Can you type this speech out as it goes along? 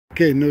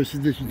Okay, newest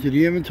addition to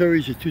the inventory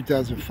is a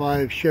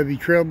 2005 Chevy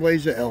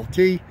Trailblazer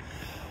LT.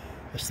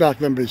 The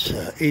stock number is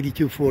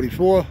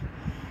 8244. A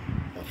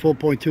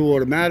 4.2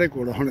 automatic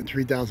with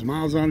 103,000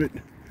 miles on it.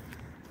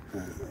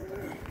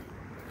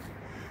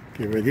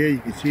 Okay, right here you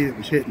can see it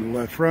was hitting the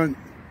left front.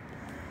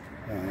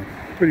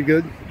 Pretty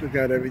good. Took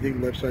out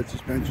everything. Left side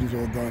suspension's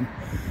all done.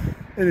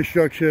 Inner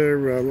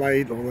structure,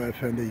 light, all that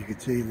fender you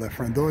can see. Left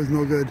front door is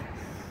no good.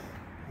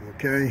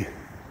 Okay.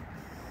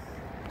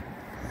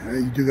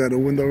 You do got a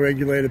window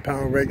regulator,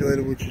 power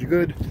regulator, which is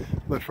good.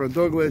 Left front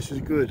door glass is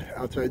good.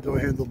 Outside door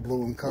handle,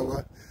 blue in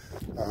color.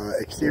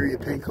 Exterior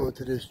paint code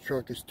to this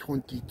truck is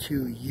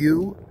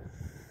 22U.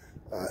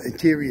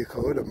 Interior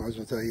code, I might as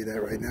well tell you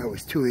that right now,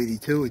 is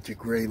 282. It's a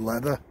gray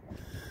leather.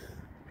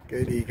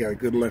 Okay, there you got a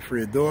good left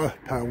rear door.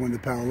 Power window,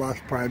 power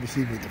locks,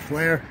 privacy with the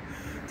flare.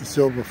 The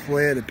silver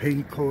flare, the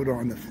paint code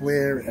on the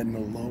flare and the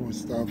lower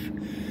stuff.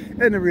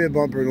 And the rear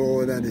bumper and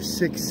all of that is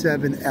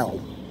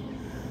 67L.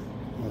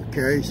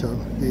 Okay, so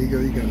there you go.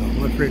 You got a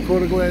left rear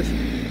quarter glass,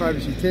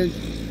 privacy tint.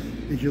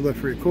 Here's your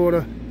left rear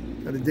quarter.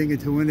 Got a ding or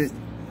two in it.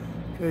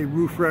 Okay,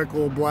 roof rack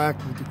all black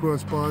with the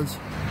crossbars.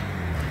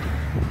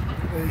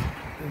 Okay,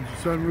 there's your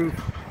sunroof,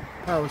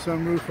 power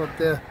sunroof up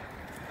there.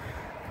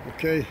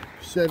 Okay,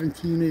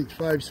 17-inch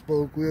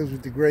 5-spoke wheels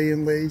with the gray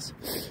inlays.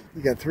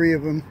 You got 3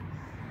 of them.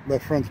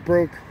 Left front's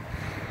broke.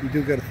 You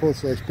do got a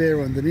full-size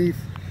spare underneath.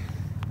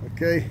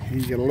 Okay,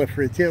 and you got a left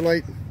rear tail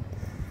light.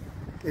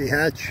 Okay,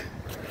 hatch.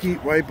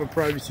 Heat wiper,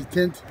 privacy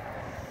tint.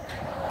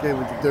 Okay,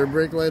 with the third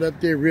brake light up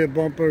there. Rear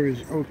bumper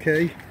is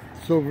okay,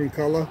 silver in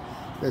color.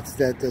 That's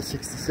that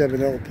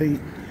 67L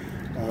paint.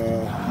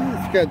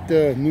 It's got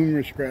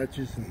numerous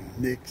scratches and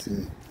nicks,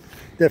 and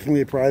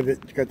definitely a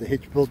private. It's got the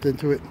hitch built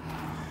into it.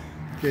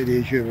 Okay,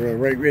 there's your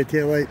right rear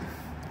tail light,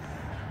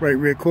 right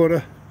rear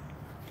quarter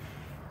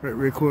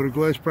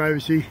glass,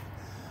 privacy.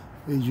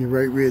 There's your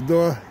right rear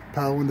door,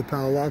 power window,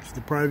 power locks,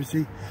 the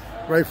privacy.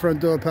 Right front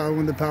door, power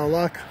window, power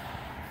lock.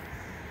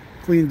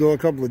 Clean door, a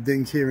couple of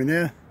dings here and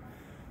there.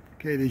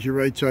 Okay, there's your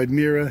right side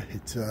mirror.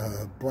 It's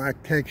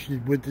black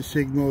textured with the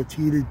signal. It's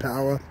heated,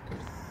 power.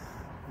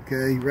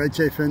 Okay, right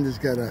side fender's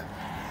got a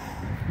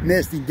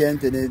nasty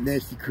dent in it,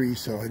 nasty crease,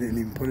 so I didn't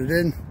even put it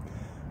in.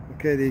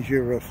 Okay, there's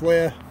your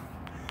flare.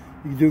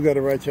 You do got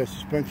a right side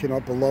suspension,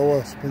 upper,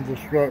 lower, spindle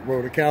strut,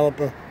 rotor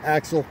caliper,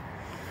 axle.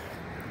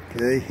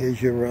 Okay,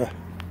 here's your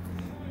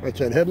right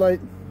side headlight.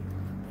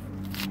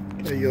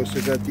 Okay, you also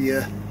got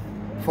the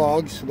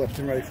fogs, left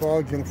and right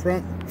fogs in the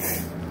front.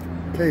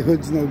 Okay,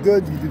 hood's no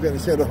good. You do got a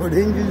set of hood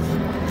hinges.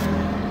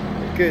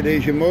 Okay,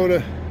 there's your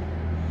motor.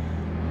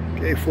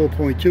 Okay,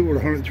 4.2 with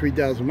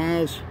 103,000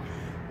 miles.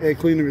 Air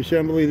cleaner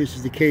assembly. This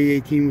is the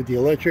K18 with the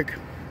electric.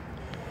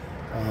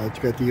 It's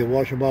got the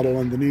washer bottle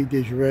underneath.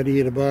 There's your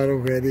radiator bottle,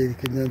 radiator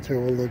condenser,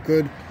 all look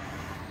good.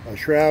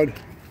 Shroud.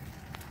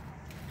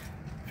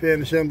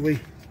 Fan assembly.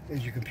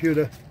 There's your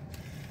computer.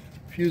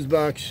 Fuse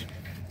box.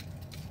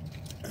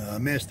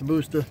 Master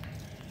booster.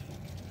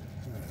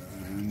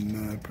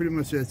 And pretty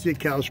much that's it.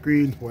 Cowl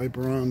screen,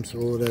 wiper arms,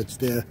 all of that's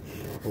there.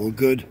 All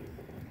good.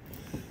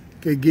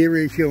 Okay, gear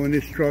ratio on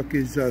this truck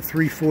is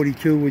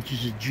 342, which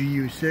is a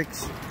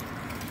GU6.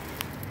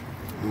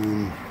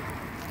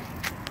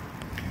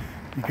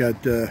 You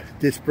got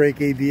disc brake,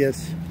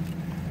 ABS,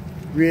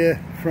 rear,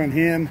 front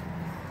ham.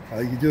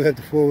 You do have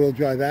the 4-wheel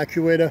drive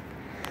actuator,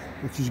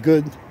 which is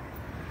good.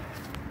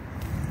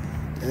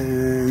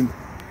 And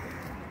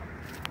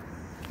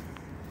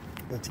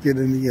let's get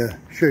in the,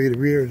 show you the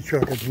rear of the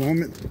truck at the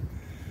moment.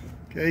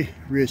 Okay,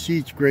 rear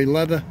seats, gray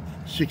leather,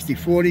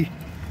 60/40.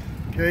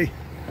 Okay.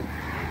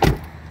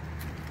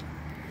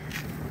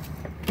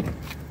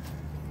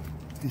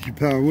 These are your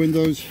power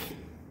windows.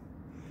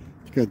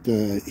 It's got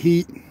the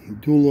heat,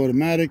 dual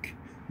automatic,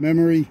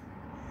 memory.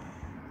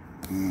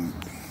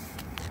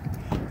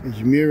 There's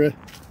your mirror.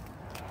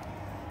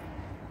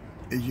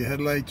 There's your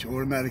headlights,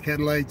 automatic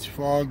headlights,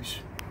 fogs.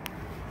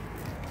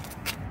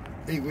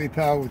 8-way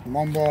power with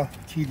lumbar,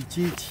 heated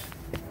seats.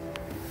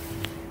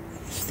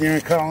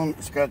 Steering column,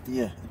 it's got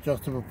the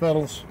adjustable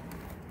pedals.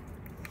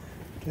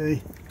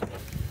 Okay. I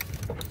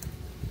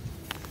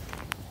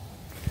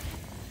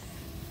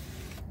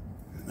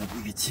don't know if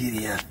you can see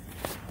the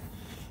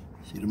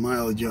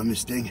mileage on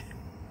this thing. See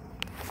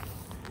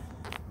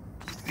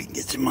if we can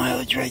get some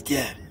mileage right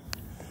there.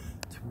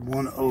 It's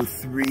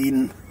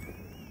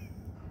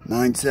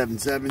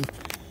 103,977.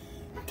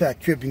 Tack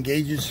tripping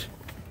gauges.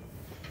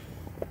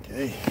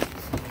 Okay.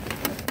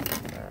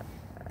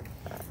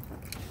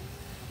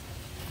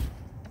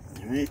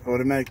 Alright,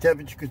 automatic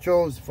temperature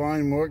control is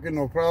fine, working,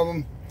 no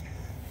problem.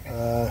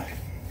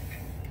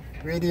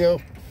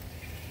 Radio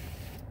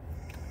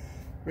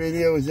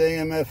is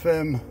AM,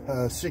 FM,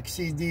 6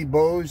 CD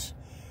Bose.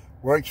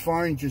 Works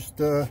fine, just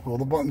all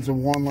the buttons are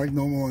worn like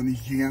normal on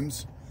these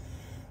GMs.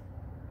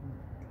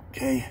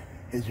 Okay,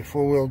 here's your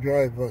 4-wheel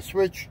drive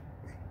switch.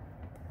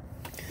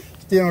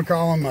 Steering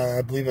column,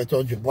 I believe I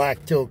told you,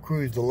 black tilt,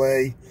 cruise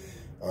delay,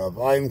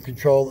 volume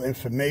control,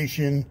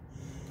 information,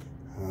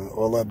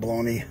 all that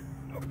baloney.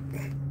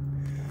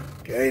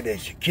 Okay,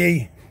 there's your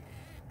key,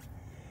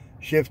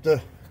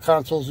 shifter,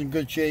 Console's in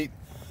good shape.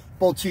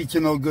 Both seats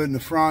are no good in the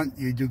front.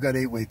 You do got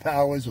 8-way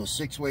powers or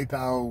 6-way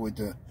power with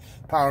the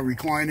power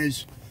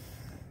recliners.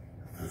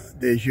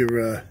 There's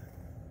your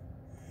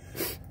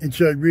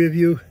inside rear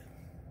view.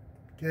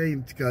 Okay,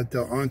 it's got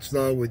the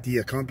OnStar with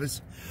the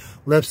compass.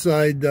 Left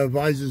side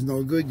visor's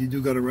no good. You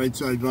do got a right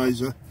side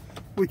visor,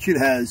 which it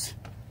has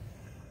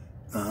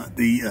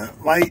the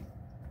light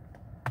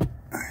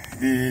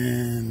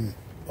and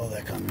all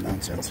that kind of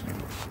nonsense.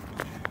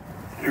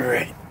 All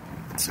right,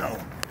 so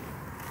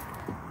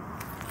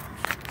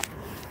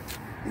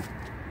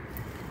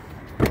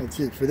that's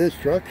it for this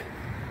truck.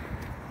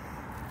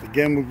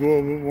 Again, we'll go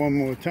over it one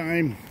more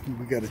time.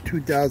 We got a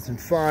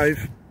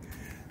 2005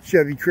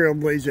 Chevy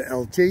Trailblazer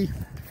LT,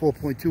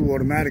 4.2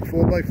 automatic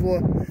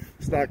 4x4.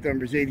 Stock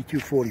number is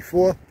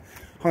 8244,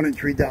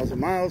 103,000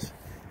 miles.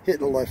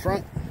 Hitting the left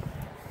front.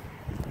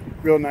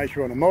 Real nice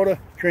running motor.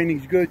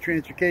 Training's good.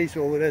 Transfer case,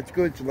 all of that's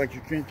good. It's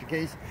electric transfer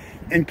case.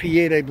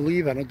 NP8, I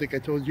believe. I don't think I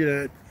told you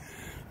that,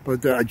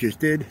 but I just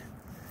did.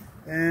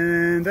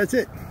 And that's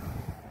it.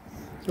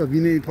 So if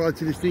you need any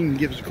parts of this thing, you can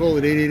give us a call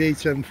at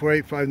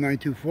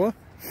 888-748-5924.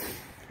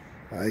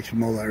 It's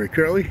from Larry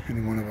Curly.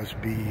 Any one of us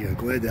would be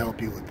glad to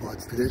help you with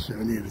parts to this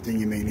or any other thing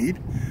you may need.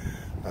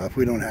 If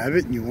we don't have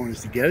it and you want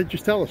us to get it,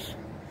 just tell us.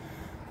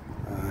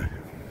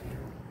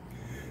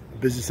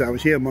 Business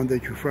hours here Monday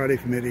through Friday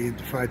from 8 a.m.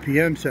 to 5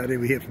 p.m. Saturday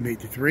we're here from 8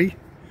 to 3.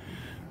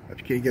 If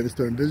you can't get us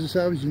during business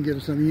hours, you can get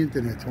us on the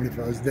internet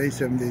 24 hours a day,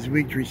 7 days a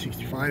week,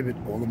 365 at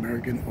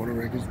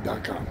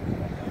allamericanautorecords.com.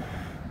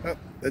 Well,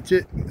 that's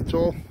it. That's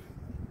all.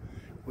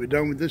 We're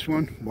done with this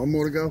one. One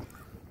more to go.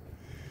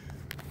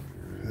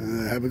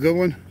 Have a good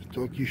one.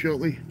 Talk to you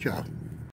shortly. Ciao.